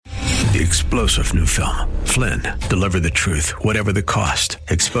The explosive new film, Flynn, deliver the truth, whatever the cost,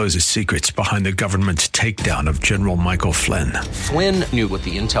 exposes secrets behind the government's takedown of General Michael Flynn. Flynn knew what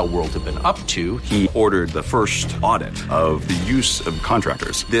the intel world had been up to. He ordered the first audit of the use of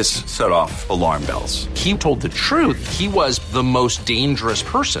contractors. This set off alarm bells. He told the truth. He was the most dangerous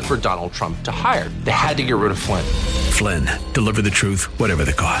person for Donald Trump to hire. They had to get rid of Flynn. Flynn, deliver the truth, whatever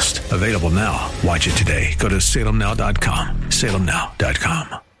the cost. Available now. Watch it today. Go to salemnow.com.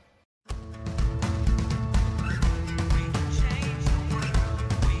 salemnow.com.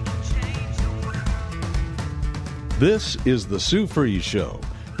 This is the Sue Fries Show,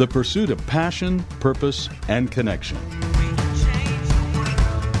 the pursuit of passion, purpose, and connection.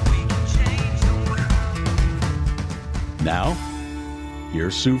 Now,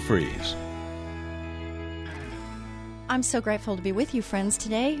 here's Sue Fries. I'm so grateful to be with you, friends,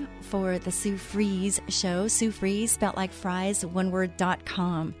 today for the Sue Fries Show. Sue Fries, spelled like fries,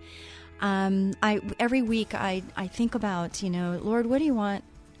 oneword.com. Every week I think about, Lord, what do you want?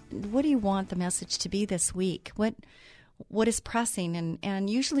 What do you want the message to be this week? What is pressing? And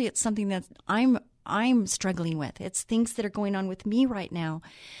usually it's something that I'm struggling with. It's things that are going on with me right now.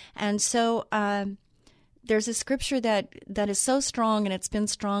 And so there's a scripture that is so strong, and it's been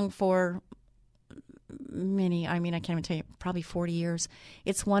strong for I can't even tell you, probably 40 years.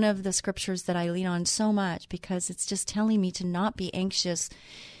 It's one of the scriptures that I lean on so much because it's just telling me to not be anxious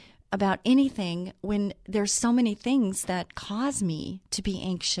about anything when there's so many things that cause me to be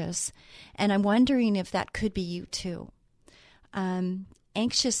anxious. And I'm wondering if that could be you too.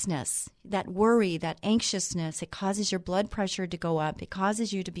 Anxiousness, that worry, that anxiousness, it causes your blood pressure to go up. It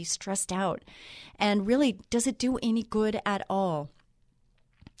causes you to be stressed out. And really, does it do any good at all?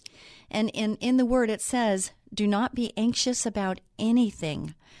 And in the Word it says, do not be anxious about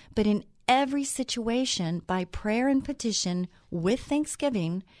anything, but in every situation, by prayer and petition, with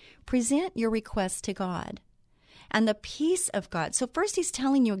thanksgiving, present your requests to God. And the peace of God. So first he's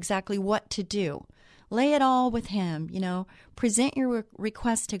telling you exactly what to do. Lay it all with him, present your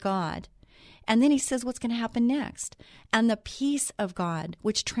request to God. And then he says what's going to happen next. And the peace of God,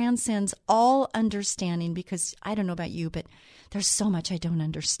 which transcends all understanding, because I don't know about you, but there's so much I don't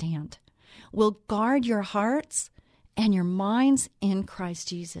understand, will guard your hearts and your minds in Christ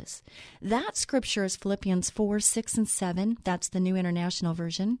Jesus. That scripture is Philippians 4, 6, and 7. That's the New International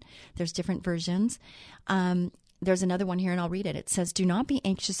Version. There's different versions. There's another one here, and I'll read it. It says, do not be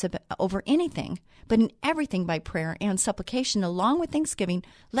anxious over anything, but in everything by prayer and supplication, along with thanksgiving,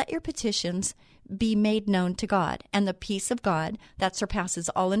 let your petitions be made known to God. And the peace of God that surpasses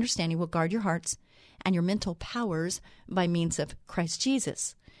all understanding will guard your hearts and your mental powers by means of Christ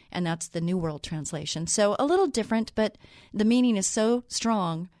Jesus. And that's the New World Translation. So a little different, but the meaning is so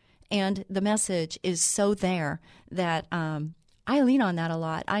strong and the message is so there that I lean on that a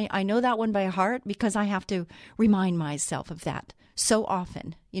lot. I know that one by heart because I have to remind myself of that so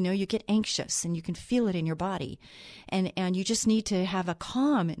often. You get anxious and you can feel it in your body. And you just need to have a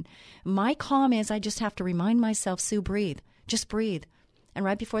calm. And my calm is I just have to remind myself, Sue, breathe. Just breathe. And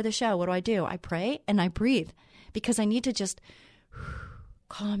right before the show, what do? I pray and I breathe because I need to just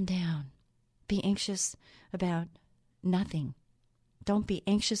calm down. Be anxious about nothing. Don't be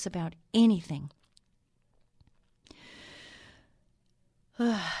anxious about anything.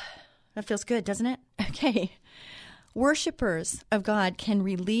 That feels good, doesn't it? Okay. Worshippers of God can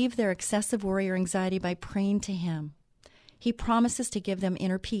relieve their excessive worry or anxiety by praying to Him. He promises to give them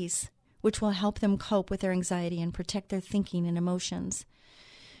inner peace, which will help them cope with their anxiety and protect their thinking and emotions.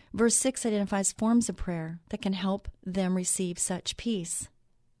 Verse 6 identifies forms of prayer that can help them receive such peace.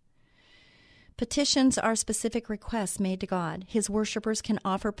 Petitions are specific requests made to God. His worshipers can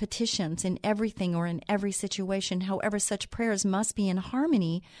offer petitions in everything or in every situation. However, such prayers must be in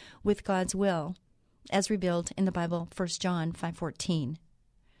harmony with God's will, as revealed in the Bible, 1 John 5:14.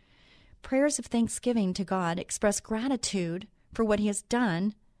 Prayers of thanksgiving to God express gratitude for what He has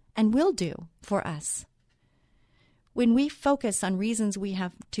done and will do for us. When we focus on reasons we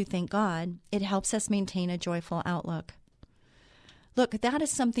have to thank God, it helps us maintain a joyful outlook. Look, that is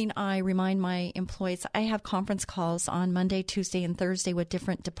something I remind my employees. I have conference calls on Monday, Tuesday, and Thursday with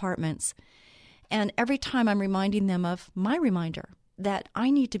different departments. And every time I'm reminding them of my reminder that I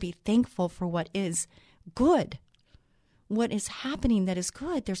need to be thankful for what is good, what is happening that is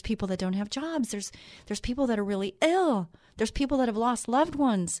good. There's people that don't have jobs. There's people that are really ill. There's people that have lost loved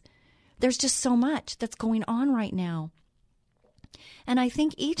ones. There's just so much that's going on right now. And I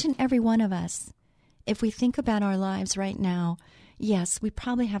think each and every one of us, if we think about our lives right now, yes, we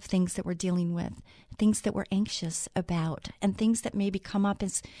probably have things that we're dealing with, things that we're anxious about, and things that maybe come up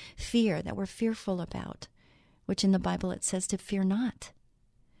as fear, that we're fearful about, which in the Bible it says to fear not.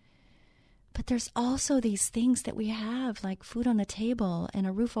 there's also these things that we have, like food on the table and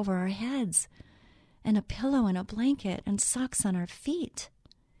a roof over our heads and a pillow and a blanket and socks on our feet.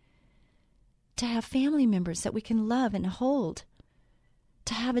 To have family members that we can love and hold.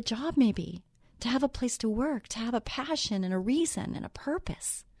 To have a job maybe. To have a place to work. To have a passion and a reason and a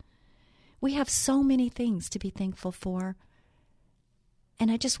purpose. We have so many things to be thankful for.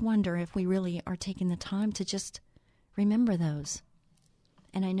 And I just wonder if we really are taking the time to just remember those.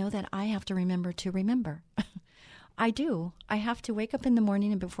 And I know that I have to remember to remember. I do. I have to wake up in the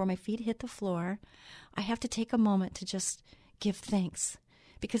morning and before my feet hit the floor, I have to take a moment to just give thanks.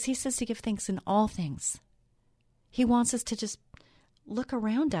 Because he says to give thanks in all things. He wants us to just look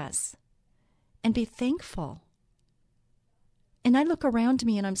around us and be thankful. And I look around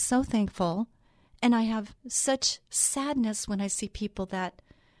me and I'm so thankful. And I have such sadness when I see people that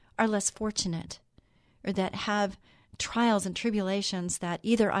are less fortunate or that have trials and tribulations that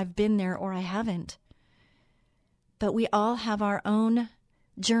either I've been there or I haven't. But we all have our own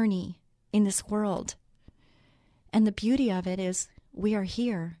journey in this world. And the beauty of it is we are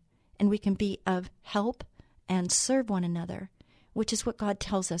here and we can be of help and serve one another, which is what God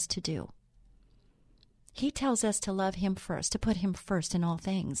tells us to do. He tells us to love him first, to put him first in all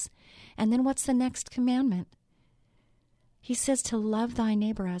things. And then what's the next commandment? He says to love thy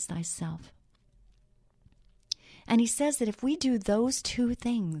neighbor as thyself. And he says that if we do those two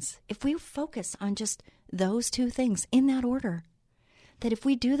things, if we focus on just those two things in that order, that if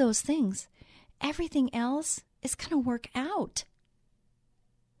we do those things, everything else is going to work out.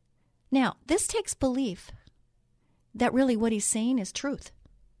 Now, this takes belief that really what he's saying is truth.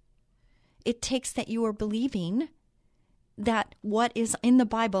 It takes that you are believing that what is in the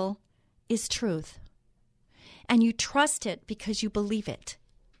Bible is truth. And you trust it because you believe it.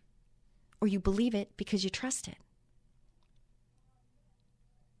 Or you believe it because you trust it.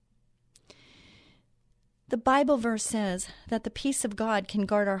 The Bible verse says that the peace of God can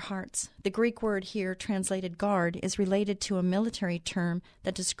guard our hearts. The Greek word here, translated guard, is related to a military term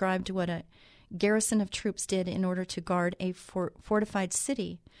that described what a garrison of troops did in order to guard a fortified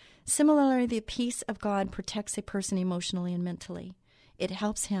city. Similarly, the peace of God protects a person emotionally and mentally. It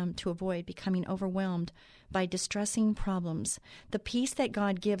helps him to avoid becoming overwhelmed by distressing problems. The peace that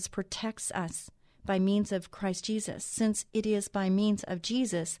God gives protects us by means of Christ Jesus, since it is by means of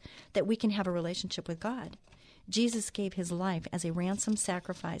Jesus that we can have a relationship with God. Jesus gave his life as a ransom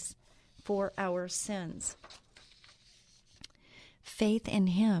sacrifice for our sins. Faith in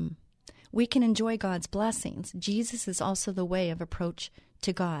him. We can enjoy God's blessings. Jesus is also the way of approach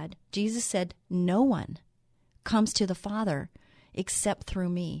to God. Jesus said, "No one comes to the Father except through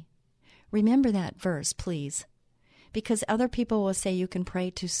me." Remember that verse, please. Because other people will say you can pray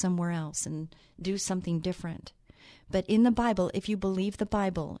to somewhere else and do something different. But in the Bible, if you believe the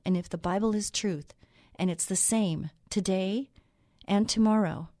Bible, and if the Bible is truth, and it's the same today and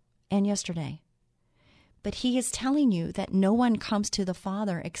tomorrow and yesterday, but he is telling you that no one comes to the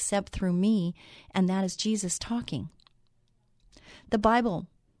Father except through me, and that is Jesus talking. The Bible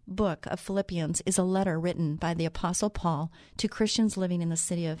book of Philippians is a letter written by the Apostle Paul to Christians living in the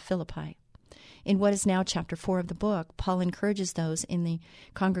city of Philippi. In what is now chapter 4 of the book, Paul encourages those in the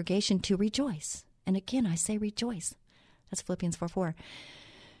congregation to rejoice. And again, I say rejoice. That's Philippians 4:4.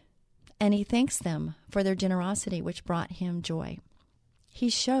 And he thanks them for their generosity, which brought him joy. He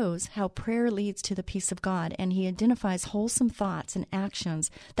shows how prayer leads to the peace of God, and he identifies wholesome thoughts and actions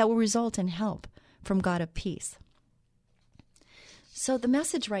that will result in help from God of peace. So the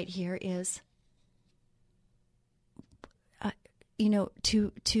message right here is,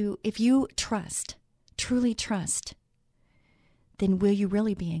 if you trust, truly trust, then will you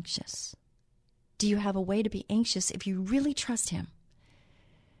really be anxious? Do you have a way to be anxious if you really trust him?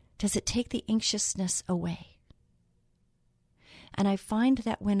 Does it take the anxiousness away? And I find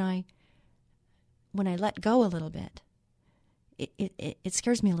that when I let go a little bit, it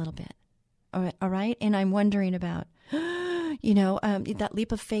scares me a little bit. All right? And I'm wondering about, that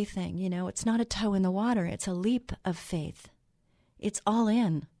leap of faith thing. It's not a toe in the water. It's a leap of faith. It's all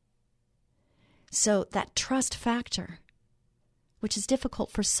in. So that trust factor, which is difficult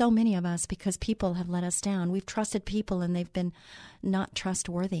for so many of us because people have let us down. We've trusted people and they've been not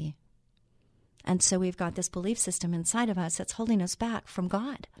trustworthy. And so we've got this belief system inside of us that's holding us back from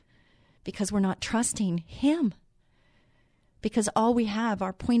God because we're not trusting him. Because all we have,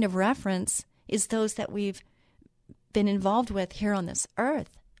 our point of reference, is those that we've been involved with here on this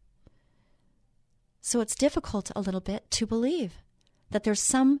earth. So it's difficult a little bit to believe that there's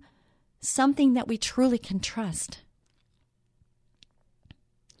something that we truly can trust.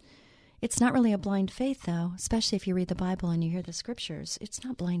 It's not really a blind faith, though, especially if you read the Bible and you hear the scriptures. It's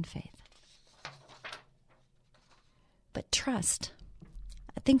not blind faith. But trust.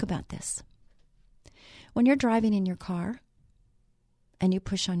 Think about this. When you're driving in your car and you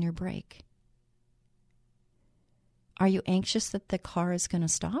push on your brake, are you anxious that the car is going to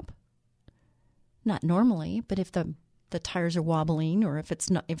stop? Not normally, but if the tires are wobbling, or if it's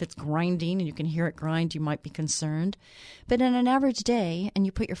grinding and you can hear it grind, you might be concerned. But in an average day, and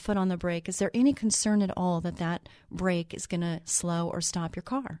you put your foot on the brake, is there any concern at all that that brake is going to slow or stop your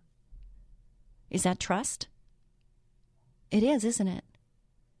car? Is that trust? It is, isn't it?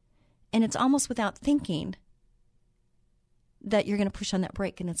 And it's almost without thinking that you're going to push on that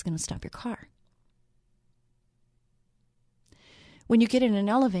brake and it's going to stop your car. When you get in an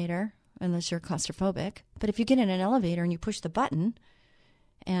elevator, unless you're claustrophobic, but if you get in an elevator and you push the button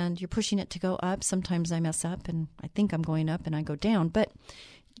and you're pushing it to go up, sometimes I mess up and I think I'm going up and I go down, but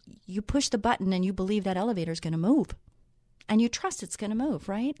you push the button and you believe that elevator is going to move and you trust it's going to move,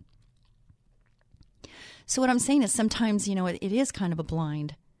 right? So what I'm saying is sometimes, it is kind of a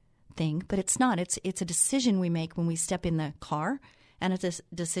blind thing, but it's not. It's a decision we make when we step in the car, and it's a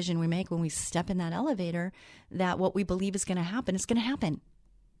decision we make when we step in that elevator that what we believe is going to happen is going to happen.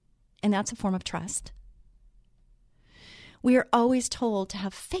 And that's a form of trust. We are always told to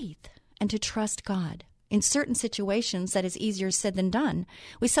have faith and to trust God. In certain situations, that is easier said than done.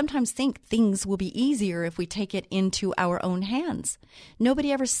 We sometimes think things will be easier if we take it into our own hands.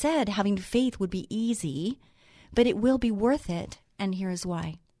 Nobody ever said having faith would be easy, but it will be worth it, and here's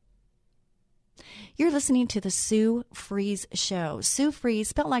why. You're listening to the Sue Fries Show. Sue Fries,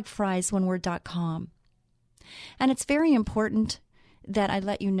 spelled like fries, oneword.com. And it's very important that I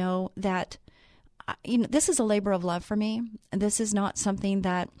let you know that this is a labor of love for me. This is not something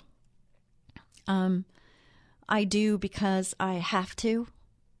that I do because I have to.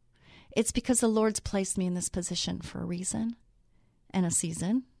 It's because the Lord's placed me in this position for a reason and a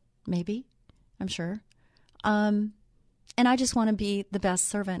season, maybe, I'm sure. And I just want to be the best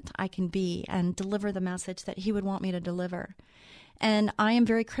servant I can be and deliver the message that He would want me to deliver. And I am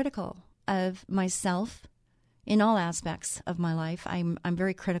very critical of myself in all aspects of my life. I'm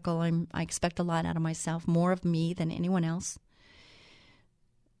very critical. I expect a lot out of myself, more of me than anyone else.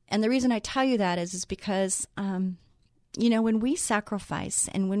 And the reason I tell you that is because, when we sacrifice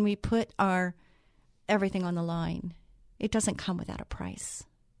and when we put our everything on the line, it doesn't come without a price.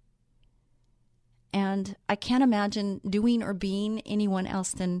 And I can't imagine doing or being anyone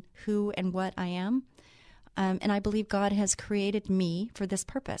else than who and what I am. And I believe God has created me for this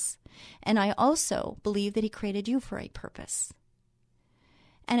purpose. And I also believe that He created you for a purpose.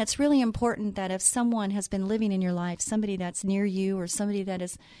 And it's really important that if someone has been living in your life, somebody that's near you or somebody that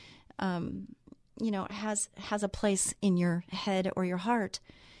is, has a place in your head or your heart,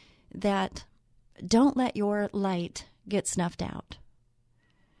 that don't let your light get snuffed out.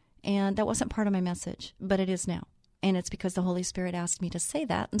 And that wasn't part of my message, but it is now. And it's because the Holy Spirit asked me to say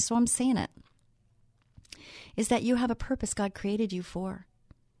that, and so I'm saying it. Is that you have a purpose God created you for.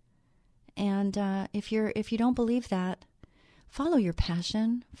 And if you don't believe that, follow your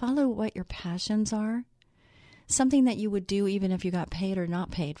passion. Follow what your passions are. Something that you would do even if you got paid or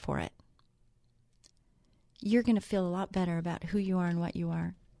not paid for it. You're going to feel a lot better about who you are and what you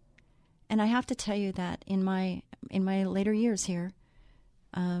are. And I have to tell you that in my later years here,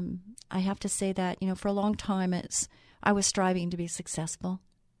 I have to say that, for a long time I was striving to be successful.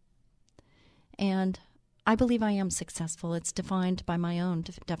 And I believe I am successful. It's defined by my own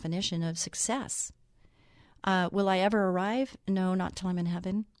definition of success. Will I ever arrive? No, not till I'm in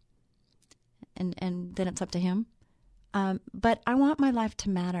heaven. And then it's up to Him. But I want my life to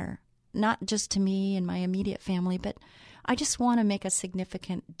matter, not just to me and my immediate family, but I just want to make a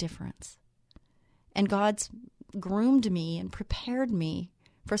significant difference. And God's groomed me and prepared me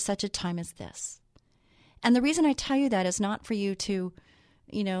for such a time as this. And the reason I tell you that is not for you to,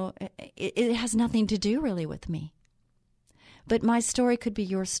 it has nothing to do really with me. But my story could be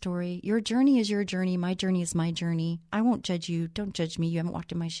your story. Your journey is your journey. My journey is my journey. I won't judge you. Don't judge me. You haven't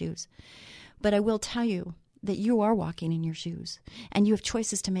walked in my shoes. But I will tell you that you are walking in your shoes. And you have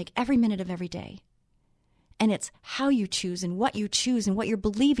choices to make every minute of every day. And it's how you choose and what you're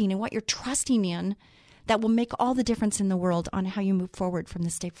believing and what you're trusting in that will make all the difference in the world on how you move forward from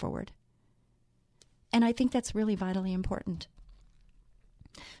this day forward. And I think that's really vitally important.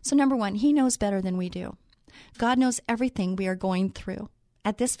 So number one, He knows better than we do. God knows everything we are going through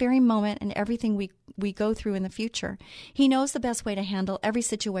at this very moment and everything we go through in the future. He knows the best way to handle every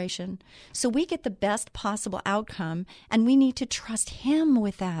situation. So we get the best possible outcome, and we need to trust Him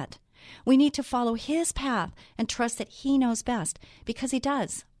with that. We need to follow His path and trust that He knows best, because He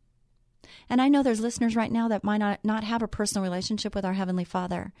does. And I know there's listeners right now that might not have a personal relationship with our Heavenly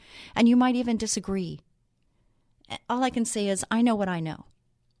Father, and you might even disagree. all I can say is I know what I know.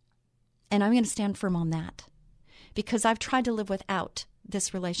 And I'm going to stand firm on that because I've tried to live without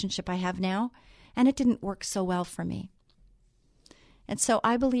this relationship I have now, and it didn't work so well for me. And so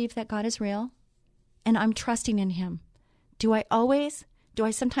I believe that God is real, and I'm trusting in him. Do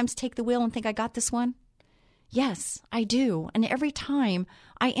I sometimes take the wheel and think I got this one? Yes, I do. And every time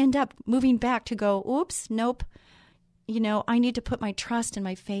I end up moving back to go, oops, nope. I need to put my trust and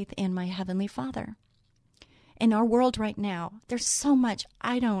my faith in my Heavenly Father. In our world right now, there's so much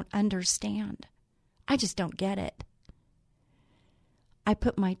I don't understand. I just don't get it. I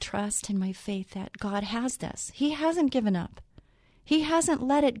put my trust and my faith that God has this. He hasn't given up. He hasn't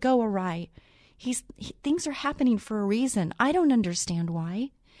let it go awry. Things are happening for a reason. I don't understand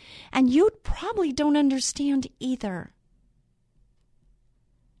why. And you probably don't understand either.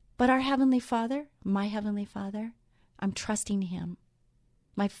 But our Heavenly Father, my Heavenly Father, I'm trusting him.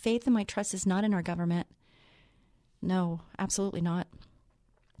 My faith and my trust is not in our government. No, absolutely not.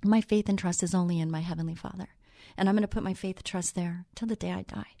 My faith and trust is only in my Heavenly Father. And I'm going to put my faith and trust there till the day I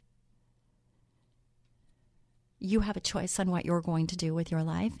die. You have a choice on what you're going to do with your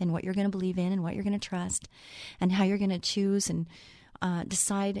life and what you're going to believe in and what you're going to trust and how you're going to choose and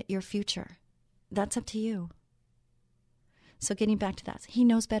decide your future. That's up to you. So getting back to that, he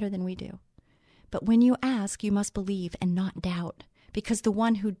knows better than we do. But when you ask, you must believe and not doubt, because the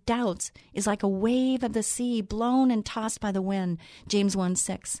one who doubts is like a wave of the sea blown and tossed by the wind. James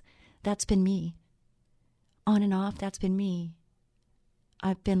 1:6. That's been me. On and off, that's been me.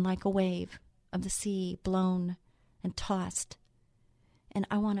 I've been like a wave of the sea blown and tossed. And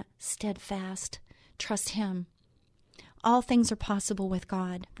I want to steadfast, trust him. All things are possible with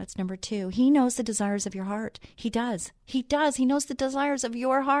God. That's number 2. He knows the desires of your heart. He does. He does. He knows the desires of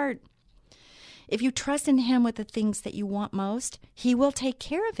your heart. If you trust in him with the things that you want most, he will take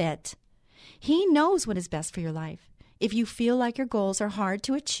care of it. He knows what is best for your life. If you feel like your goals are hard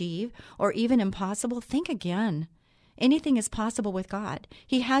to achieve or even impossible, think again. Anything is possible with God.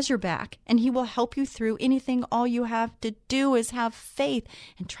 He has your back, and he will help you through anything. All you have to do is have faith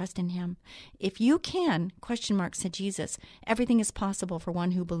and trust in him. If you can, ? Said Jesus, everything is possible for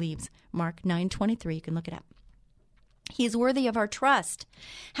one who believes. Mark 9:23, you can look it up. He is worthy of our trust.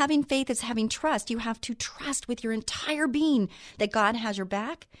 Having faith is having trust. You have to trust with your entire being that God has your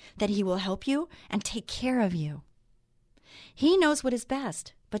back, that he will help you and take care of you. He knows what is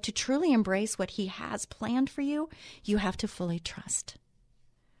best, but to truly embrace what he has planned for you, you have to fully trust.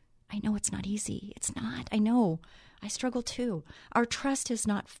 I know it's not easy. It's not. I know. I struggle too. Our trust is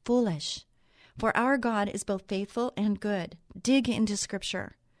not foolish, for our God is both faithful and good. Dig into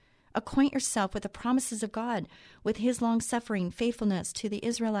Scripture. Acquaint yourself with the promises of God, with his long-suffering faithfulness to the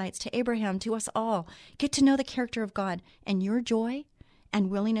Israelites, to Abraham, to us all. Get to know the character of God, and your joy and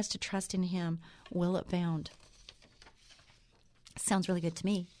willingness to trust in him will abound. Sounds really good to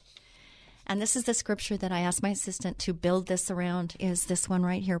me. And this is the scripture that I asked my assistant to build this around, is this one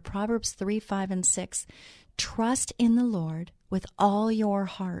right here, Proverbs 3:5-6. Trust in the Lord with all your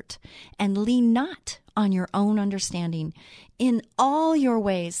heart, and lean not on your own understanding. In all your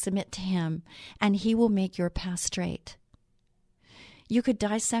ways submit to him, and he will make your path straight. You could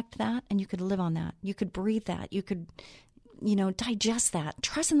dissect that, and you could live on that. You could breathe that. You could, digest that.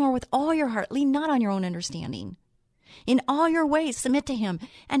 Trust in the Lord with all your heart. Lean not on your own understanding. In all your ways submit to him,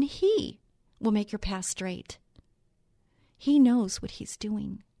 and he will make your path straight. He knows what he's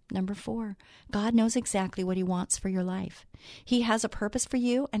doing. Number 4, God knows exactly what he wants for your life. He has a purpose for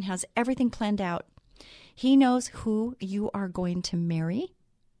you and has everything planned out. He knows who you are going to marry,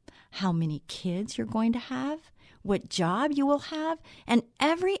 how many kids you're going to have, what job you will have, and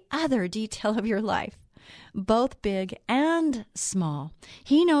every other detail of your life, both big and small.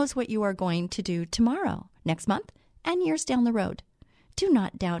 He knows what you are going to do tomorrow, next month, and years down the road. Do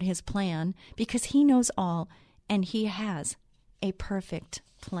not doubt his plan, because he knows all, and he has a perfect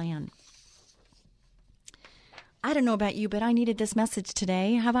plan. I don't know about you, but I needed this message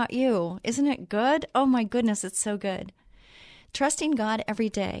today. How about you? Isn't it good? Oh my goodness, it's so good. Trusting God every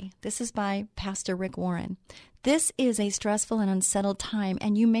day. This is by Pastor Rick Warren. This is a stressful and unsettled time,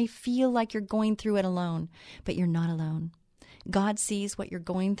 and you may feel like you're going through it alone, but you're not alone. God sees what you're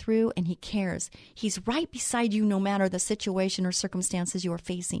going through, and he cares. He's right beside you no matter the situation or circumstances you are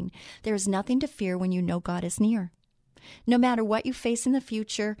facing. There is nothing to fear when you know God is near. No matter what you face in the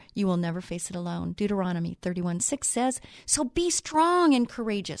future, you will never face it alone. Deuteronomy 31:6 says, "So be strong and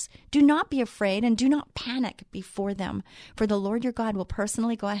courageous. Do not be afraid and do not panic before them, for the Lord your God will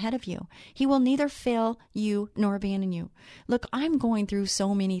personally go ahead of you. He will neither fail you nor abandon you." Look, I'm going through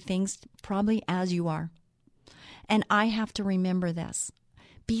so many things, probably as you are. And I have to remember this.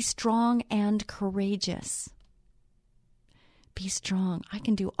 Be strong and courageous. Be strong. I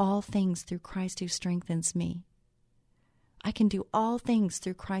can do all things through Christ who strengthens me. I can do all things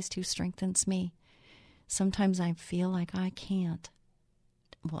through Christ who strengthens me. Sometimes I feel like I can't.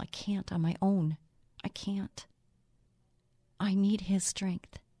 Well, I can't on my own. I can't. I need his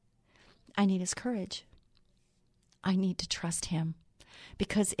strength. I need his courage. I need to trust him.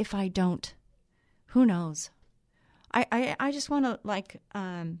 Because if I don't, who knows? I just want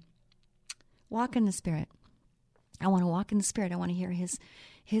to walk in the Spirit. I want to walk in the Spirit. I want to hear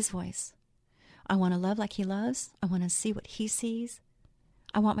his voice. I want to love like he loves. I want to see what he sees.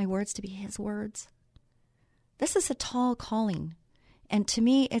 I want my words to be his words. This is a tall calling. And to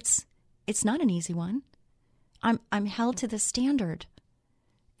me, it's not an easy one. I'm held to the standard.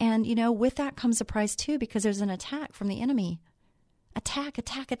 And, with that comes a price too, because there's an attack from the enemy. Attack,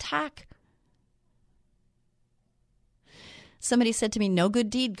 attack, attack. Somebody said to me, no good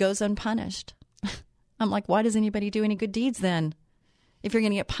deed goes unpunished. I'm like, why does anybody do any good deeds then? If you're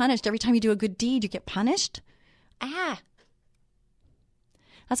going to get punished, every time you do a good deed, you get punished? That's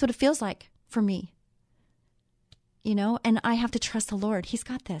what it feels like for me. And I have to trust the Lord. He's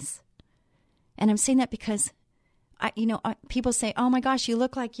got this. And I'm saying that because, people say, oh my gosh, you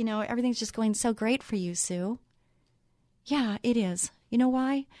look like, everything's just going so great for you, Sue. Yeah, it is. You know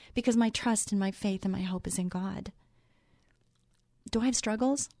why? Because my trust and my faith and my hope is in God. Do I have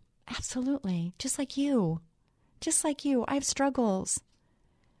struggles? Absolutely. Just like you. Just like you. I have struggles.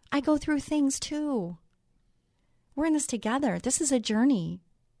 I go through things too. We're in this together. This is a journey.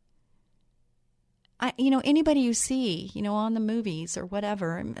 Anybody you see, on the movies or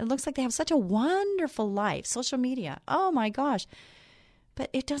whatever, it looks like they have such a wonderful life. Social media. Oh my gosh. But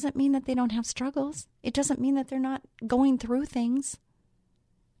it doesn't mean that they don't have struggles. It doesn't mean that they're not going through things.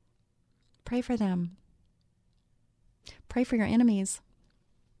 Pray for them. Pray for your enemies.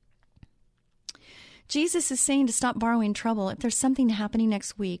 Jesus is saying to stop borrowing trouble. If there's something happening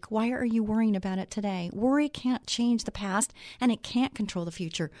next week, why are you worrying about it today? Worry can't change the past, and it can't control the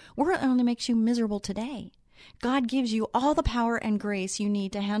future. Worry only makes you miserable today. God gives you all the power and grace you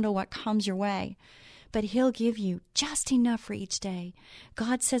need to handle what comes your way, but he'll give you just enough for each day.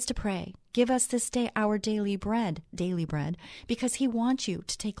 God says to pray, give us this day our daily bread, because he wants you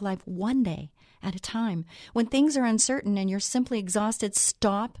to take life one day at a time. When things are uncertain and you're simply exhausted,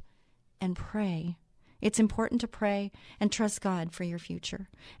 stop and pray. It's important to pray and trust God for your future.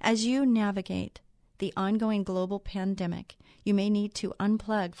 As you navigate the ongoing global pandemic, you may need to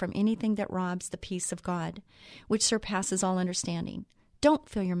unplug from anything that robs the peace of God, which surpasses all understanding. Don't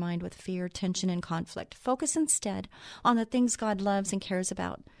fill your mind with fear, tension, and conflict. Focus instead on the things God loves and cares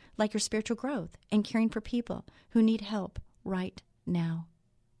about, like your spiritual growth and caring for people who need help right now.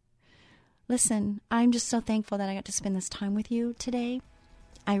 Listen, I'm just so thankful that I got to spend this time with you today.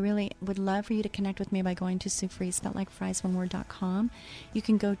 I really would love for you to connect with me by going to Sue Fries, spelled like fries, one word.com. You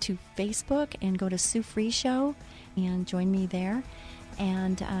can go to Facebook and go to Sue Fries Show and join me there.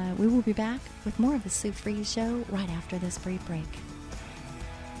 And we will be back with more of the Sue Fries Show right after this brief break.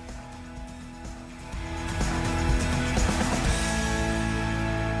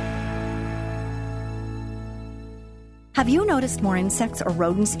 Have you noticed more insects or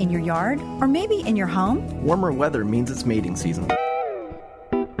rodents in your yard, or maybe in your home? Warmer weather means it's mating season.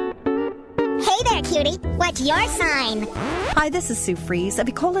 Cutie, what's your sign? Hi, this is Sue Fries of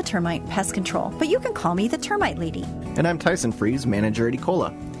Ecola Termite Pest Control, but you can call me the Termite Lady. And I'm Tyson Fries, manager at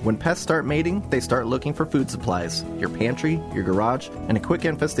Ecola. When pests start mating, they start looking for food supplies. Your pantry, your garage, and a quick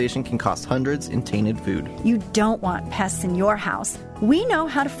infestation can cost hundreds in tainted food. You don't want pests in your house. We know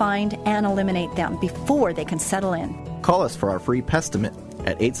how to find and eliminate them before they can settle in. Call us for our free pestimate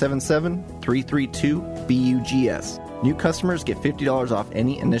at 877-332-BUGS. New customers get $50 off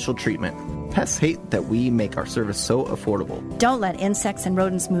any initial treatment. Pests hate that we make our service so affordable. Don't let insects and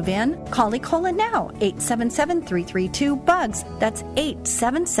rodents move in. Call Ecola now, 877-332-BUGS. That's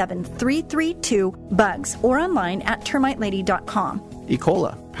 877-332-BUGS. Or online at termitelady.com.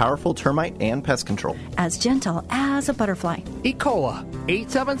 Ecola, powerful termite and pest control. As gentle as a butterfly. Ecola,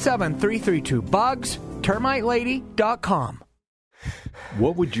 877-332-BUGS, termitelady.com.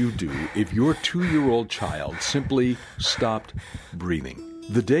 What would you do if your 2-year-old child simply stopped breathing?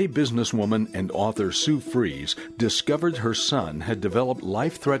 The day businesswoman and author Sue Fries discovered her son had developed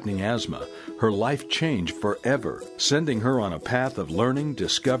life-threatening asthma, her life changed forever, sending her on a path of learning,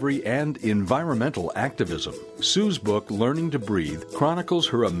 discovery, and environmental activism. Sue's book, Learning to Breathe, chronicles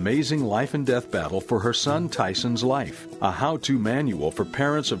her amazing life and death battle for her son Tyson's life, a how-to manual for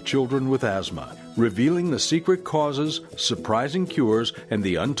parents of children with asthma. revealing the secret causes, surprising cures, and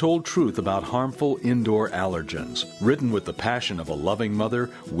the untold truth about harmful indoor allergens. Written with the passion of a loving mother,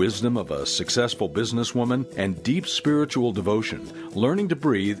 wisdom of a successful businesswoman, and deep spiritual devotion, Learning to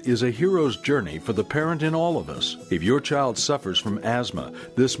Breathe is a hero's journey for the parent in all of us. If your child suffers from asthma,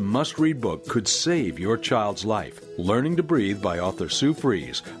 this must-read book could save your child's life. Learning to Breathe by author Sue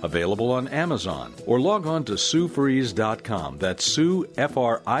Fries, available on Amazon, or log on to SueFries.com. That's Sue,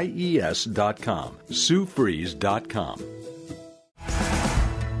 Fries.com. SueFries.com.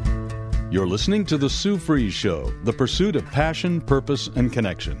 You're listening to The Sue Fries Show, the pursuit of passion, purpose, and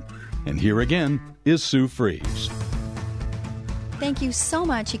connection. And here again is Sue Fries. Thank you so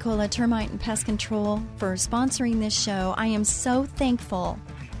much, Ecola Termite and Pest Control, for sponsoring this show. I am so thankful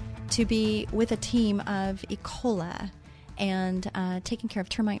to be with a team of Ecola, and taking care of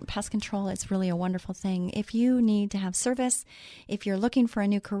termite and pest control is really a wonderful thing. If you need to have service, if you're looking for a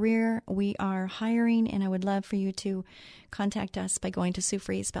new career, we are hiring, and I would love for you to contact us by going to Sue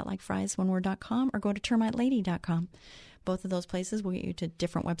Fries, spelled like fries, oneword.com, or go to termitelady.com. Both of those places will get you to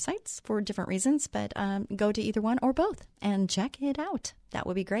different websites for different reasons, but go to either one or both and check it out. That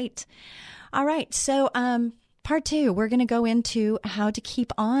would be great. All right, so part 2, we're going to go into how to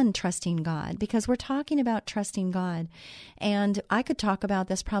keep on trusting God, because we're talking about trusting God. And I could talk about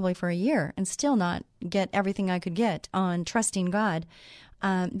this probably for a year and still not get everything I could get on trusting God,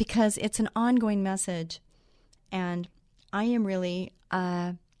 because it's an ongoing message. And I am really,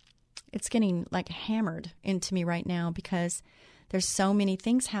 it's getting like hammered into me right now, because there's so many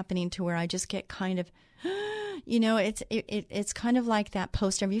things happening to where I just get kind of, it's kind of like that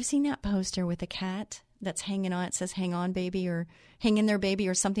poster. Have you seen that poster with a cat that's hanging on? It says "Hang on, baby," or "Hang in there, baby,"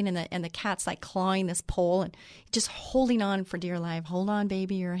 or something, and the cat's like clawing this pole and just holding on for dear life. Hold on,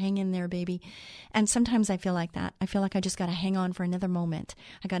 baby, or hang in there, baby. And sometimes I feel like that. I feel like I just got to hang on for another moment.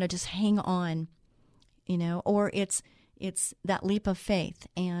 I got to just hang on, or it's that leap of faith.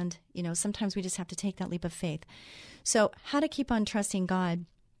 And, sometimes we just have to take that leap of faith. So how to keep on trusting God.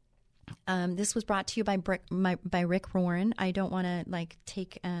 This was brought to you by Rick Warren. I don't want to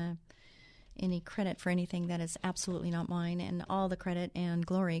take any credit for anything that is absolutely not mine, and all the credit and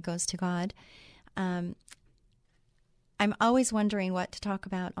glory goes to God. I'm always wondering what to talk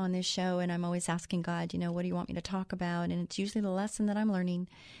about on this show, and I'm always asking God, what do you want me to talk about? And it's usually the lesson that I'm learning,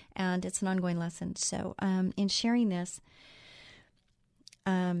 and it's an ongoing lesson. So in sharing this,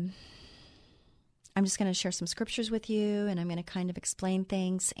 I'm just going to share some scriptures with you, and I'm going to kind of explain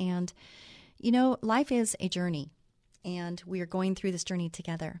things. And, life is a journey, and we are going through this journey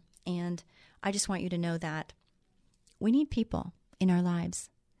together. And I just want you to know that we need people in our lives,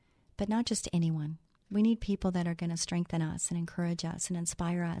 but not just anyone. We need people that are going to strengthen us and encourage us and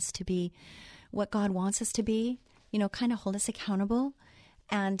inspire us to be what God wants us to be, kind of hold us accountable.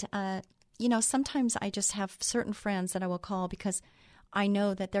 And, sometimes I just have certain friends that I will call because I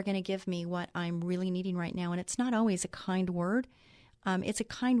know that they're going to give me what I'm really needing right now. And it's not always a kind word. It's a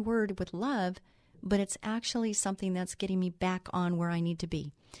kind word with love, but it's actually something that's getting me back on where I need to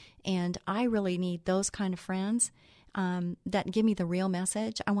be. And I really need those kind of friends that give me the real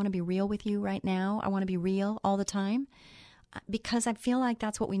message. I want to be real with you right now. I want to be real all the time, because I feel like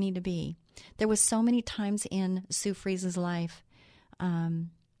that's what we need to be. There was so many times in Sue Fries' life,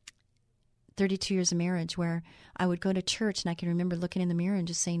 32 years of marriage, where I would go to church and I can remember looking in the mirror and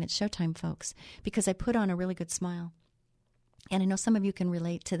just saying, "It's showtime, folks," because I put on a really good smile. And I know some of you can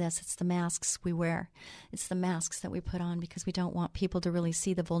relate to this. It's the masks we wear. It's the masks that we put on because we don't want people to really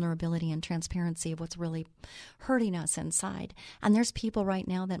see the vulnerability and transparency of what's really hurting us inside. And there's people right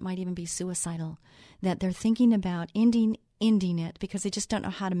now that might even be suicidal, that they're thinking about ending it because they just don't know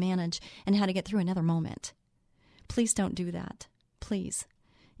how to manage and how to get through another moment. Please don't do that. Please.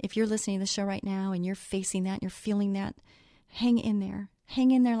 If you're listening to the show right now and you're facing that, and you're feeling that, hang in there.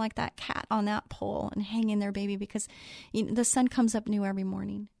 Hang in there like that cat on that pole, and hang in there, baby, because the sun comes up new every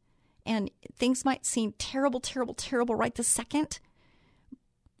morning. And things might seem terrible, terrible, terrible right this second,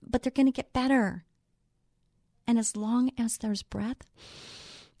 but they're going to get better. And as long as there's breath,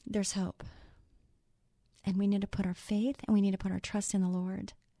 there's hope. And we need to put our faith and we need to put our trust in the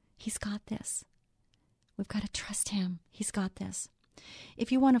Lord. He's got this. We've got to trust Him. He's got this.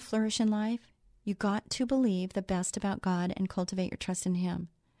 If you want to flourish in life, you got to believe the best about God and cultivate your trust in Him.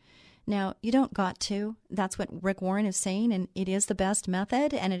 Now, you don't got to. That's what Rick Warren is saying, and it is the best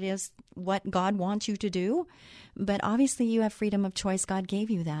method, and it is what God wants you to do. But obviously, you have freedom of choice. God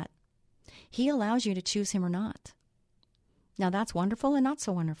gave you that. He allows you to choose Him or not. Now, that's wonderful and not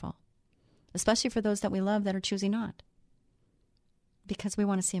so wonderful, especially for those that we love that are choosing not, because we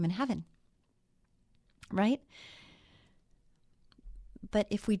want to see Him in heaven, right? But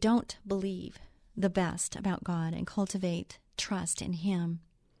if we don't believe the best about God and cultivate trust in Him,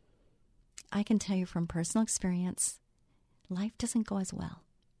 I can tell you from personal experience, life doesn't go as well.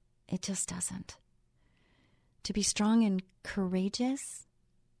 It just doesn't. To be strong and courageous,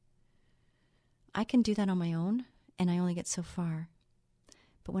 I can do that on my own, and I only get so far.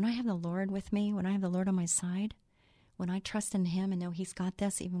 But when I have the Lord with me, when I have the Lord on my side, when I trust in Him and know He's got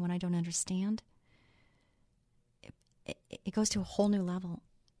this, even when I don't understand, it goes to a whole new level.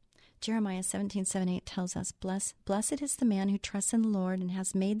 Jeremiah 17:7-8 tells us, Blessed is the man who trusts in the Lord and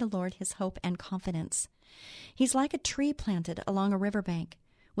has made the Lord his hope and confidence. He's like a tree planted along a riverbank,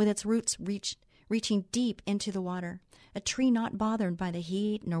 with its roots reaching deep into the water, a tree not bothered by the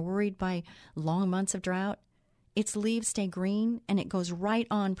heat nor worried by long months of drought. Its leaves stay green, and it goes right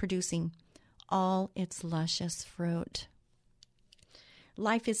on producing all its luscious fruit.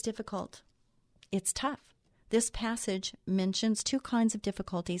 Life is difficult. It's tough. This passage mentions two kinds of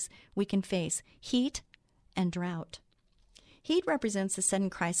difficulties we can face: heat and drought. Heat represents the sudden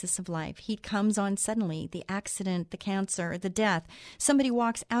crisis of life. Heat comes on suddenly, the accident, the cancer, the death. Somebody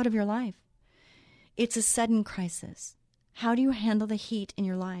walks out of your life. It's a sudden crisis. How do you handle the heat in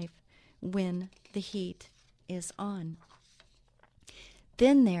your life when the heat is on?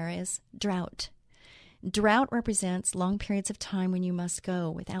 Then there is drought. Drought represents long periods of time when you must go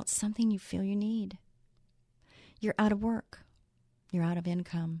without something you feel you need. You're out of work. You're out of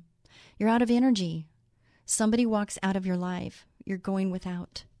income. You're out of energy. Somebody walks out of your life. You're going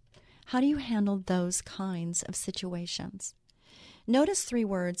without. How do you handle those kinds of situations? Notice three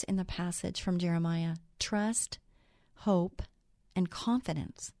words in the passage from Jeremiah: trust, hope, and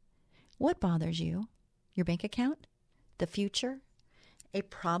confidence. What bothers you? Your bank account? The future? A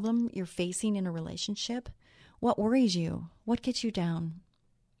problem you're facing in a relationship? What worries you? What gets you down?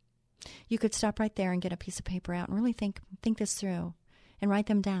 You could stop right there and get a piece of paper out and really think this through and write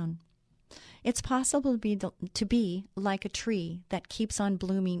them down. It's possible to be like a tree that keeps on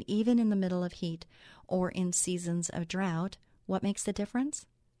blooming even in the middle of heat or in seasons of drought. What makes the difference?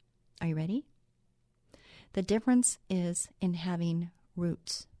 Are you ready? The difference is in having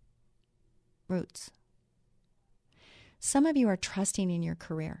roots. Roots. Some of you are trusting in your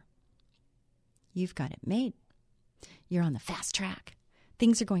career. You've got it made. You're on the fast track.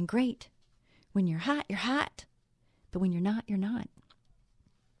 Things are going great. When you're hot, you're hot. But when you're not, you're not.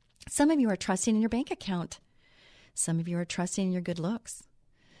 Some of you are trusting in your bank account. Some of you are trusting in your good looks.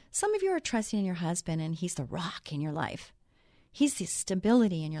 Some of you are trusting in your husband, and he's the rock in your life. He's the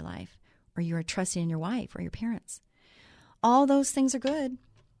stability in your life. Or you are trusting in your wife or your parents. All those things are good,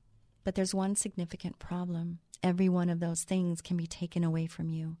 but there's one significant problem. Every one of those things can be taken away from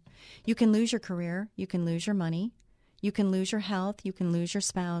you. You can lose your career. You can lose your money. You can lose your health. You can lose your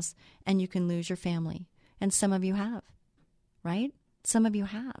spouse. And you can lose your family. And some of you have, right? Some of you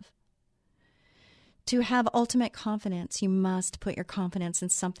have. To have ultimate confidence, you must put your confidence in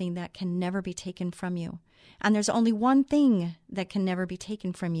something that can never be taken from you. And there's only one thing that can never be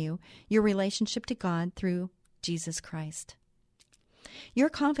taken from you: your relationship to God through Jesus Christ. Your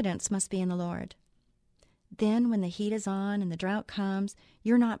confidence must be in the Lord. Then when the heat is on and the drought comes,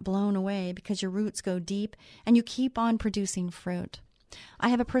 you're not blown away because your roots go deep and you keep on producing fruit. I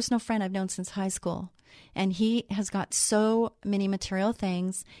have a personal friend I've known since high school, and he has got so many material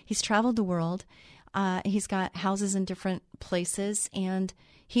things. He's traveled the world. He's got houses in different places, and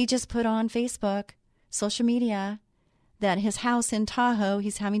he just put on Facebook, social media, that his house in Tahoe,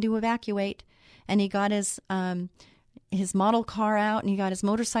 he's having to evacuate, and he got his model car out, and he got his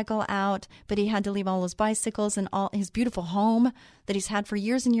motorcycle out, but he had to leave all his bicycles and all his beautiful home that he's had for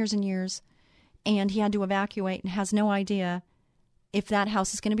years and years and years, and he had to evacuate and has no idea if that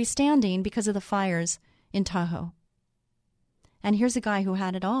house is going to be standing because of the fires in Tahoe. And here's a guy who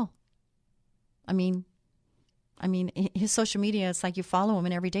had it all. I mean, his social media, it's like you follow him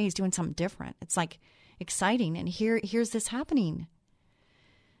and every day he's doing something different. It's like exciting. And here's this happening.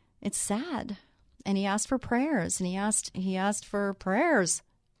 It's sad. And he asked for prayers, and he asked for prayers.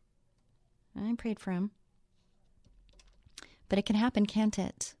 And I prayed for him. But it can happen, can't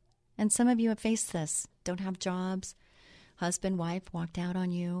it? And some of you have faced this. Don't have jobs. Husband, wife walked out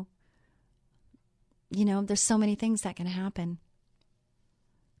on you. You know, there's so many things that can happen.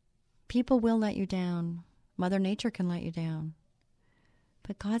 People will let you down. Mother Nature can let you down.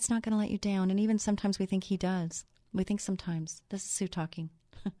 But God's not going to let you down. And even sometimes we think He does. We think sometimes. This is Sue talking.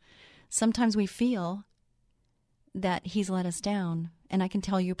 Sometimes we feel that He's let us down. And I can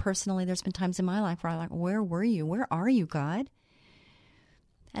tell you personally, there's been times in my life where I'm like, where were you? Where are you, God?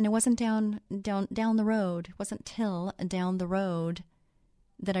 And it wasn't down the road. It wasn't till down the road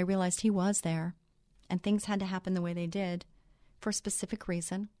that I realized He was there. And things had to happen the way they did for a specific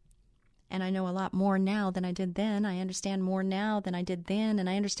reason. And I know a lot more now than I did then. I understand more now than I did then, and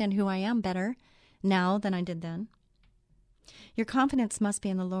I understand who I am better now than I did then. Your confidence must be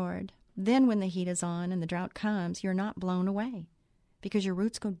in the Lord. Then when the heat is on and the drought comes, you're not blown away because your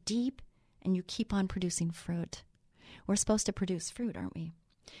roots go deep and you keep on producing fruit. We're supposed to produce fruit, aren't we?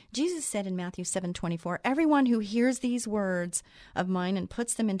 Jesus said in Matthew 7:24, everyone who hears these words of mine and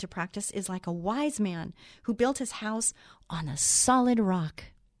puts them into practice is like a wise man who built his house on a solid rock.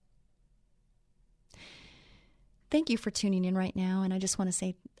 Thank you for tuning in right now. And I just want to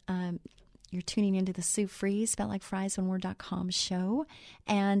say you're tuning into the Sue Fries, spelled like fries, one word.com show.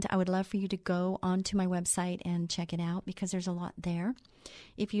 And I would love for you to go onto my website and check it out because there's a lot there.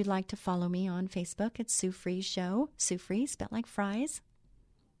 If you'd like to follow me on Facebook, it's Sue Fries Show. Sue Fries, spelled like fries.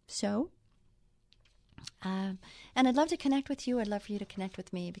 Show. And I'd love to connect with you. I'd love for you to connect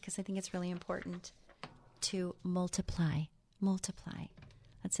with me because I think it's really important to multiply. Multiply.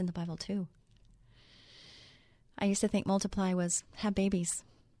 That's in the Bible too. I used to think multiply was have babies,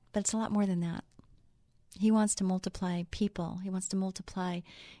 but it's a lot more than that. He wants to multiply people. He wants to multiply.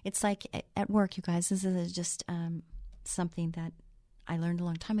 It's like at work, you guys, this is just something that I learned a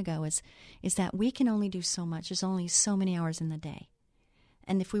long time ago is that we can only do so much. There's only so many hours in the day.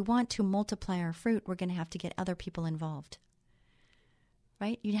 And if we want to multiply our fruit, we're going to have to get other people involved.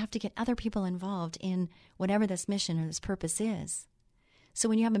 Right? You'd have to get other people involved in whatever this mission or this purpose is. So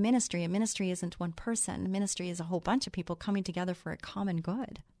when you have a ministry isn't one person. A ministry is a whole bunch of people coming together for a common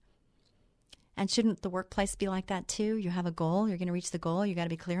good. And shouldn't the workplace be like that too? You have a goal. You're going to reach the goal. You got to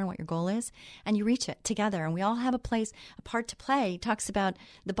be clear on what your goal is. And you reach it together. And we all have a part to play. He talks about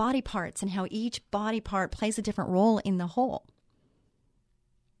the body parts and how each body part plays a different role in the whole.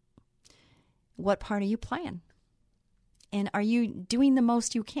 What part are you playing? And are you doing the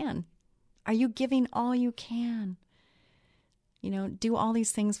most you can? Are you giving all you can? Do all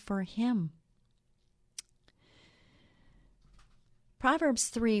these things for Him. Proverbs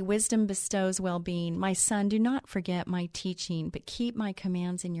 3, wisdom bestows well-being. My son, do not forget my teaching, but keep my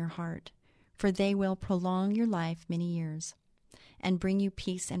commands in your heart, for they will prolong your life many years and bring you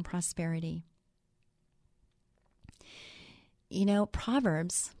peace and prosperity.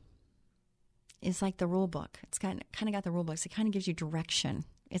 Proverbs is like the rule book. It's kind of got the rule books. It kind of gives you direction.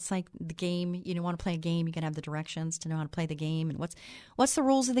 It's like the game. You want to play a game, you got to have the directions to know how to play the game and what's the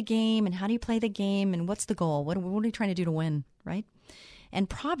rules of the game and how do you play the game and what's the goal? What are you trying to do to win, right? And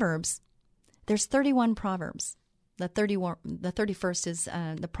Proverbs, there's 31 Proverbs. The 31st is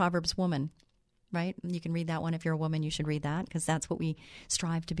the Proverbs woman, right? You can read that one. If you're a woman, you should read that because that's what we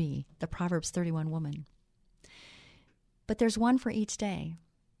strive to be, the Proverbs 31 woman. But there's one for each day.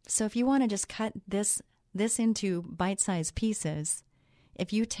 So if you want to just cut this into bite-sized pieces,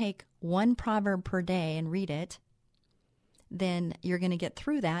 if you take one proverb per day and read it, then you're going to get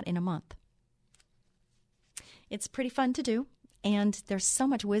through that in a month. It's pretty fun to do, and there's so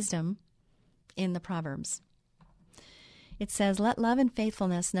much wisdom in the Proverbs. It says, let love and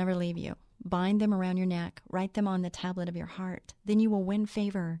faithfulness never leave you. Bind them around your neck. Write them on the tablet of your heart. Then you will win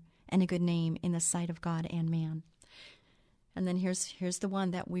favor and a good name in the sight of God and man. And then here's the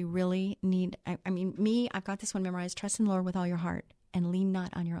one that we really need. I've got this one memorized. Trust in the Lord with all your heart and lean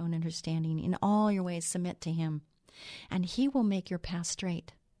not on your own understanding. In all your ways submit to Him, and He will make your path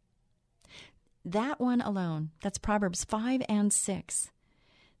straight. That one alone, that's Proverbs 5 and 6.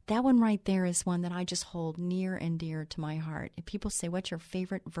 That one right there is one that I just hold near and dear to my heart. If people say, what's your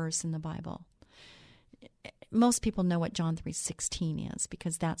favorite verse in the Bible? Most people know what John 3:16 is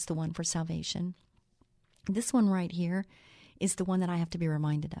because that's the one for salvation. This one right here is the one that I have to be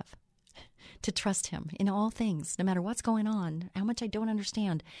reminded of, to trust Him in all things, no matter what's going on, how much I don't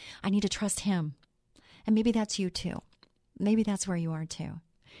understand. I need to trust Him. And maybe that's you too. Maybe that's where you are too.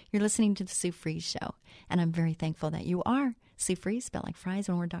 You're listening to the Sue Fries Show, and I'm very thankful that you are. Sue Fries, spelled like fries,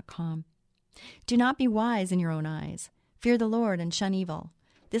 one word.com. Do not be wise in your own eyes. Fear the Lord and shun evil.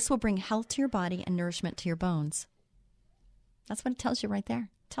 This will bring health to your body and nourishment to your bones. That's what it tells you right there.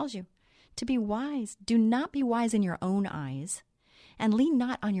 It tells you. To be wise, do not be wise in your own eyes, and lean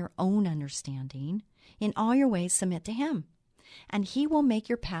not on your own understanding. In all your ways submit to Him, and He will make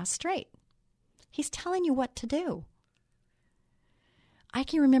your path straight. He's telling you what to do. I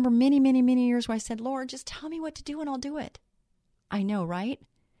can remember many, many, many years where I said, Lord, just tell me what to do and I'll do it. I know, right?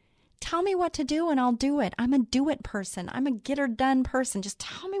 Tell me what to do and I'll do it. I'm a do-it person. I'm a get-her-done person. Just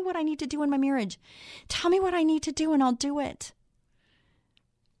tell me what I need to do in my marriage. Tell me what I need to do and I'll do it.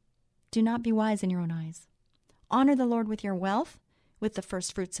 Do not be wise in your own eyes. Honor the Lord with your wealth, with the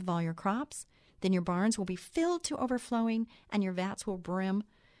first fruits of all your crops. Then your barns will be filled to overflowing, and your vats will brim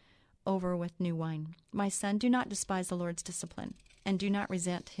over with new wine. My son, do not despise the Lord's discipline, and do not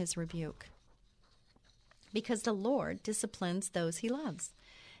resent his rebuke. Because the Lord disciplines those he loves.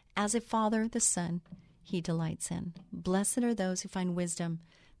 As a father, the son he delights in. Blessed are those who find wisdom,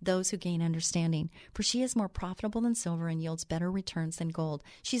 those who gain understanding. For she is more profitable than silver and yields better returns than gold.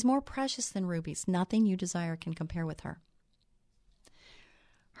 She's more precious than rubies. Nothing you desire can compare with her.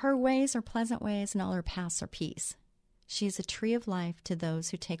 Her ways are pleasant ways, and all her paths are peace. She is a tree of life to those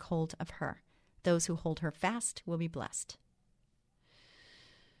who take hold of her. Those who hold her fast will be blessed.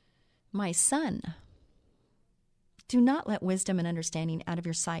 My son, do not let wisdom and understanding out of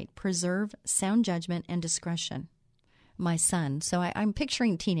your sight. Preserve sound judgment and discretion. My son. So I'm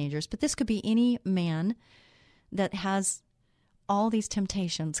picturing teenagers, but this could be any man that has all these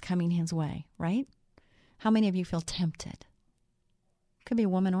temptations coming his way, right? How many of you feel tempted? Could be a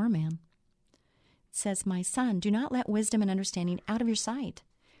woman or a man. It says, my son, do not let wisdom and understanding out of your sight.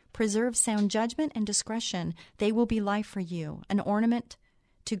 Preserve sound judgment and discretion. They will be life for you, an ornament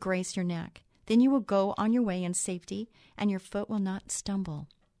to grace your neck. Then you will go on your way in safety, and your foot will not stumble.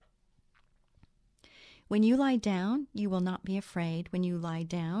 When you lie down, you will not be afraid. When you lie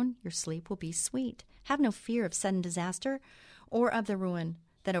down, your sleep will be sweet. Have no fear of sudden disaster or of the ruin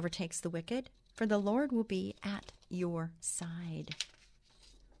that overtakes the wicked, for the Lord will be at your side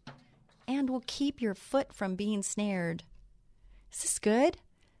and will keep your foot from being snared. Is this good?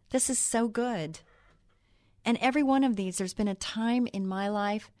 This is so good. And every one of these, there's been a time in my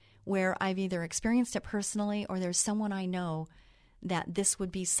life where I've either experienced it personally or there's someone I know that this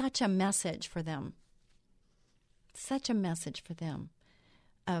would be such a message for them. Such a message for them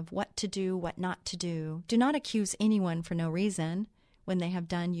of what to do, what not to do. Do not accuse anyone for no reason when they have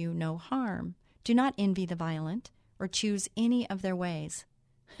done you no harm. Do not envy the violent or choose any of their ways.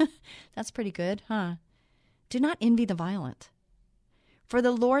 That's pretty good, huh? Do not envy the violent. For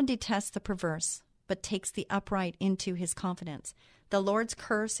the Lord detests the perverse, but takes the upright into his confidence. The Lord's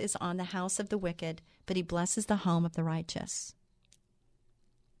curse is on the house of the wicked, but he blesses the home of the righteous.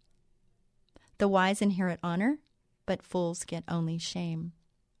 The wise inherit honor, but fools get only shame.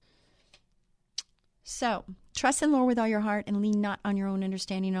 So, trust in the Lord with all your heart and lean not on your own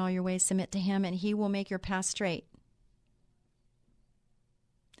understanding. In all your ways submit to him, and he will make your path straight.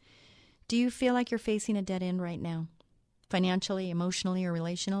 Do you feel like you're facing a dead end right now? Financially, emotionally, or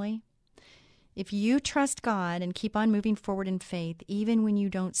relationally? If you trust God and keep on moving forward in faith, even when you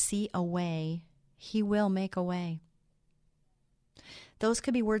don't see a way, he will make a way. Those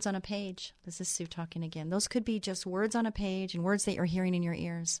could be words on a page. This is Sue talking again. Those could be just words on a page and words that you're hearing in your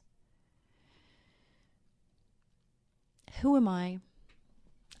ears. Who am I?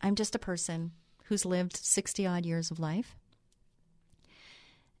 I'm just a person who's lived 60-odd years of life.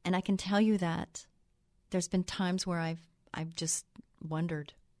 And I can tell you that there's been times where I've just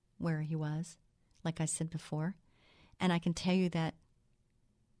wondered where he was, like I said before. And I can tell you that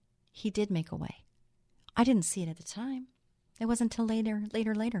he did make a way. I didn't see it at the time. It wasn't until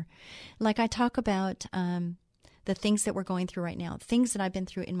later. Like I talk about the things that we're going through right now, things that I've been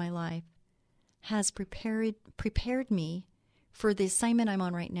through in my life has prepared me for the assignment I'm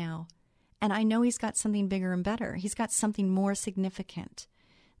on right now. And I know he's got something bigger and better. He's got something more significant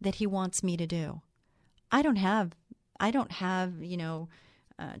that he wants me to do. I don't have,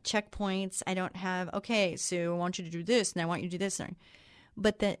 checkpoints. I don't have, okay, Sue, I want you to do this, and I want you to do this.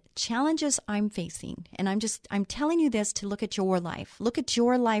 But the challenges I'm facing, and I'm telling you this to look at your life. Look at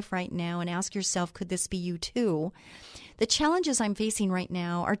your life right now and ask yourself, could this be you too? The challenges I'm facing right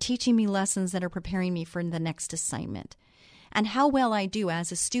now are teaching me lessons that are preparing me for the next assignment. And how well I do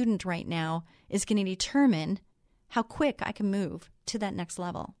as a student right now is going to determine how quick I can move to that next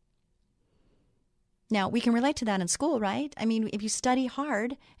level. Now, we can relate to that in school, right? I mean, if you study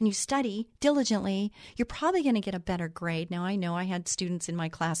hard and you study diligently, you're probably going to get a better grade. Now, I know I had students in my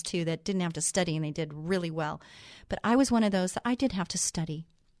class, too, that didn't have to study, and they did really well. But I was one of those that I did have to study.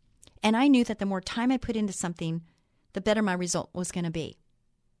 And I knew that the more time I put into something, the better my result was going to be.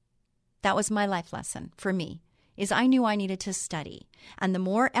 That was my life lesson for me, is I knew I needed to study. And the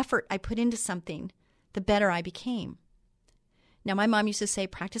more effort I put into something, the better I became. Now, my mom used to say,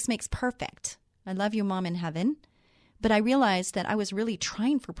 practice makes perfect. I love you, Mom in heaven. But I realized that I was really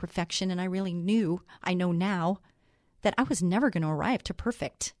trying for perfection, and I really I know now, that I was never going to arrive to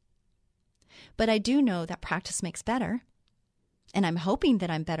perfect. But I do know that practice makes better. And I'm hoping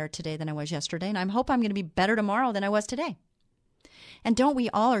that I'm better today than I was yesterday, and I hope I'm going to be better tomorrow than I was today. And don't we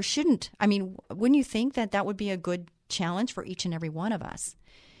all, or shouldn't? I mean, wouldn't you think that that would be a good challenge for each and every one of us?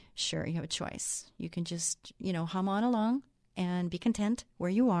 Sure, you have a choice. You can just, hum on along and be content where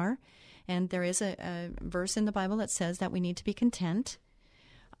you are. And there is a verse in the Bible that says that we need to be content.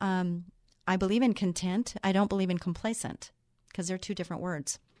 I believe in content. I don't believe in complacent. because they're two different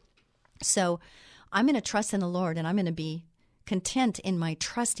words. So I'm going to trust in the Lord, and I'm going to be content in my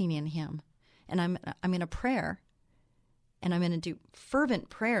trusting in him. And I'm going to pray, and I'm going to do fervent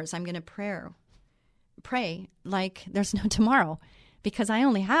prayers. I'm going to pray like there's no tomorrow, because I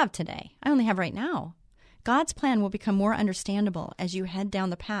only have today. I only have right now. God's plan will become more understandable as you head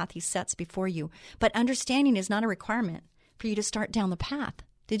down the path he sets before you. But understanding is not a requirement for you to start down the path.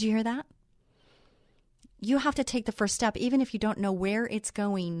 Did you hear that? You have to take the first step. Even if you don't know where it's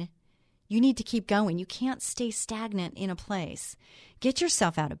going, you need to keep going. You can't stay stagnant in a place. Get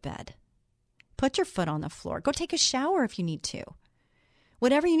yourself out of bed. Put your foot on the floor. Go take a shower if you need to.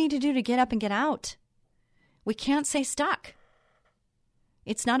 Whatever you need to do to get up and get out. We can't stay stuck.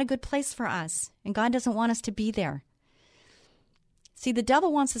 It's not a good place for us, and God doesn't want us to be there. See, the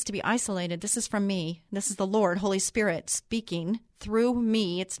devil wants us to be isolated. This is from me. This is the Lord, Holy Spirit, speaking through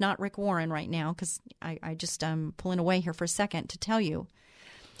me. It's not Rick Warren right now, because I just pulling away here for a second to tell you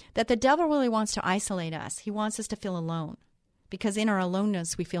that the devil really wants to isolate us. He wants us to feel alone, because in our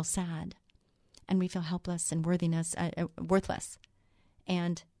aloneness we feel sad, and we feel helpless and worthless,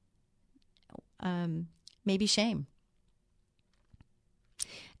 and maybe shame.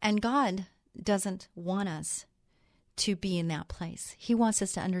 And God doesn't want us to be in that place. He wants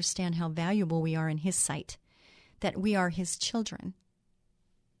us to understand how valuable we are in his sight, that we are his children.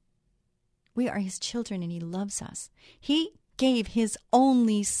 We are his children, and he loves us. He gave his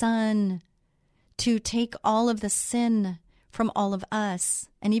only son to take all of the sin from all of us.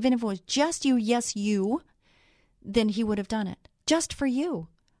 And even if it was just you, yes, you, then he would have done it. Just for you.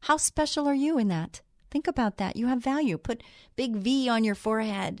 How special are you in that? Think about that. You have value. Put big V on your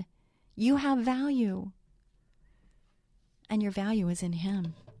forehead. You have value. And your value is in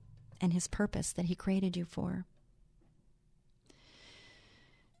him and his purpose that he created you for.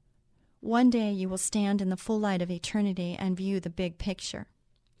 One day you will stand in the full light of eternity and view the big picture.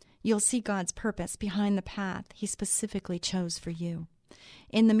 You'll see God's purpose behind the path he specifically chose for you.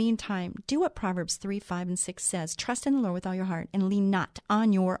 In the meantime, do what Proverbs 3, 5, and 6 says. Trust in the Lord with all your heart, and lean not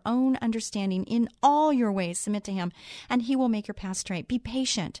on your own understanding. In all your ways submit to him, and he will make your path straight. Be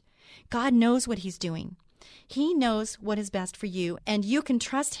patient. God knows what he's doing. He knows what is best for you, and you can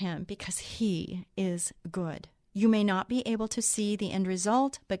trust him because he is good. You may not be able to see the end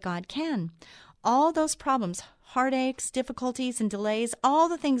result, but God can. All those problems, heartaches, difficulties, and delays, all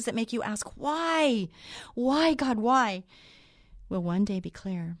the things that make you ask, why? Why, God, why? Will one day be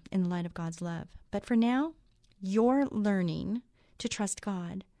clear in the light of God's love. But for now, you're learning to trust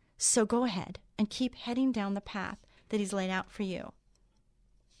God. So go ahead and keep heading down the path that he's laid out for you.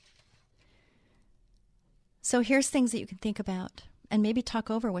 So here's things that you can think about and maybe talk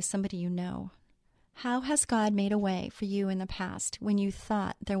over with somebody you know. How has God made a way for you in the past when you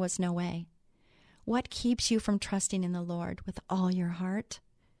thought there was no way? What keeps you from trusting in the Lord with all your heart?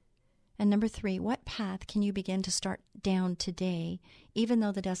 And number 3, what path can you begin to start down today, even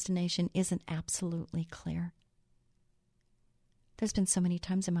though the destination isn't absolutely clear? There's been so many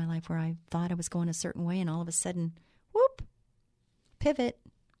times in my life where I thought I was going a certain way, and all of a sudden, whoop, pivot,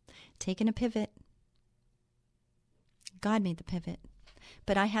 taking a pivot. God made the pivot,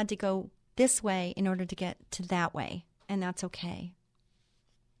 but I had to go this way in order to get to that way, and that's okay.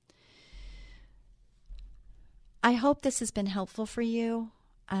 I hope this has been helpful for you.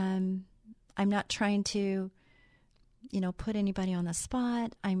 I'm not trying to, put anybody on the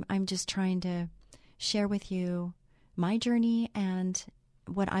spot. I'm just trying to share with you my journey and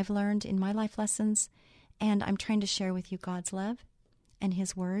what I've learned in my life lessons. And I'm trying to share with you God's love and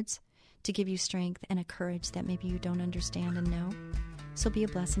his words to give you strength and a courage that maybe you don't understand and know. So be a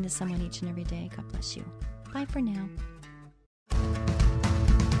blessing to someone each and every day. God bless you. Bye for now.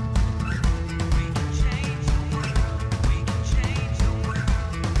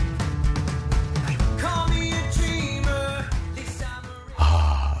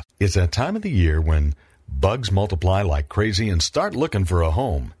 It's that time of the year when bugs multiply like crazy and start looking for a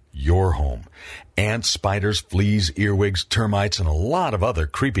home, your home. Ants, spiders, fleas, earwigs, termites, and a lot of other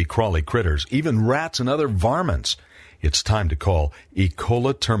creepy crawly critters, even rats and other varmints. It's time to call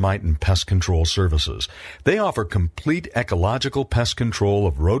Ecola Termite and Pest Control Services. They offer complete ecological pest control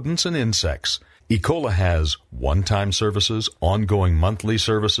of rodents and insects. Ecola has one-time services, ongoing monthly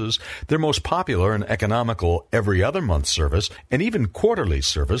services, their most popular and economical every other month service, and even quarterly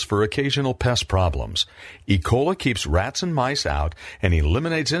service for occasional pest problems. Ecola keeps rats and mice out and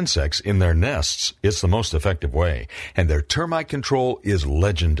eliminates insects in their nests. It's the most effective way, and their termite control is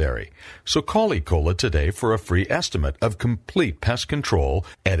legendary. So call Ecola today for a free estimate of complete pest control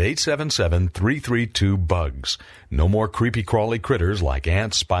at 877-332-BUGS. No more creepy crawly critters like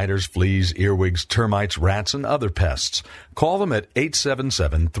ants, spiders, fleas, earwigs, bugs, termites, rats, and other pests. Call them at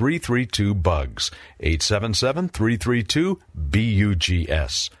 877-332-BUGS.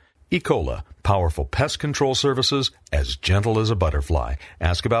 877-332-BUGS. Ecola, powerful pest control services as gentle as a butterfly.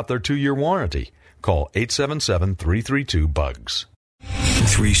 Ask about their 2-year warranty. Call 877-332-BUGS.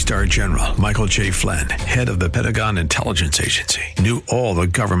 3-star General Michael J. Flynn, head of the Pentagon Intelligence Agency, knew all the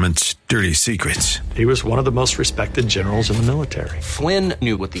government's dirty secrets. He was one of the most respected generals in the military. Flynn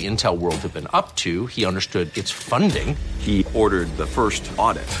knew what the intel world had been up to. He understood its funding. He ordered the first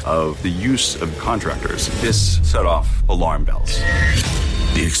audit of the use of contractors. This set off alarm bells.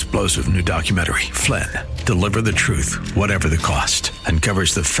 The explosive new documentary, Flynn, Deliver the Truth, Whatever the Cost,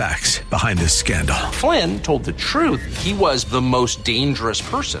 uncovers the facts behind this scandal. Flynn told the truth. He was the most dangerous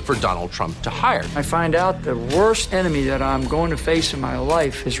person for Donald Trump to hire. I find out the worst enemy that I'm going to face in my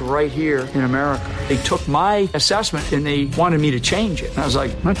life is right here in America. They took my assessment and they wanted me to change it. And I was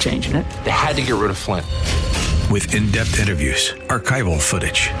like, I'm not changing it. They had to get rid of Flynn. With in-depth interviews, archival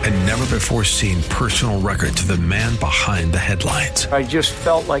footage, and never-before-seen personal records of the man behind the headlines. I just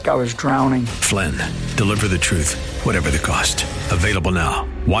felt like I was drowning. Flynn, Deliver the Truth, Whatever the Cost. Available now.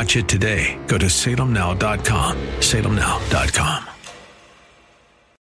 Watch it today. Go to salemnow.com. salemnow.com.